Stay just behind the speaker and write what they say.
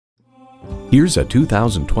Here's a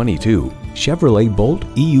 2022 Chevrolet Bolt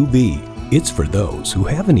EUV. It's for those who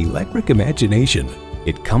have an electric imagination.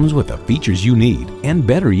 It comes with the features you need and,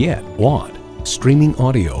 better yet, want. Streaming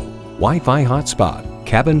audio, Wi-Fi hotspot,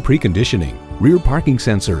 cabin preconditioning, rear parking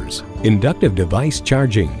sensors, inductive device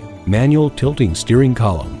charging, manual tilting steering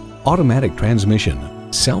column, automatic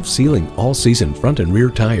transmission, self-sealing all-season front and rear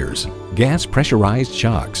tires, gas pressurized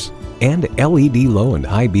shocks, and LED low and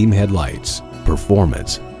high beam headlights.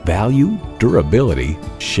 Performance, value, durability,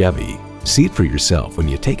 Chevy. See it for yourself when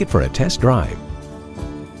you take it for a test drive.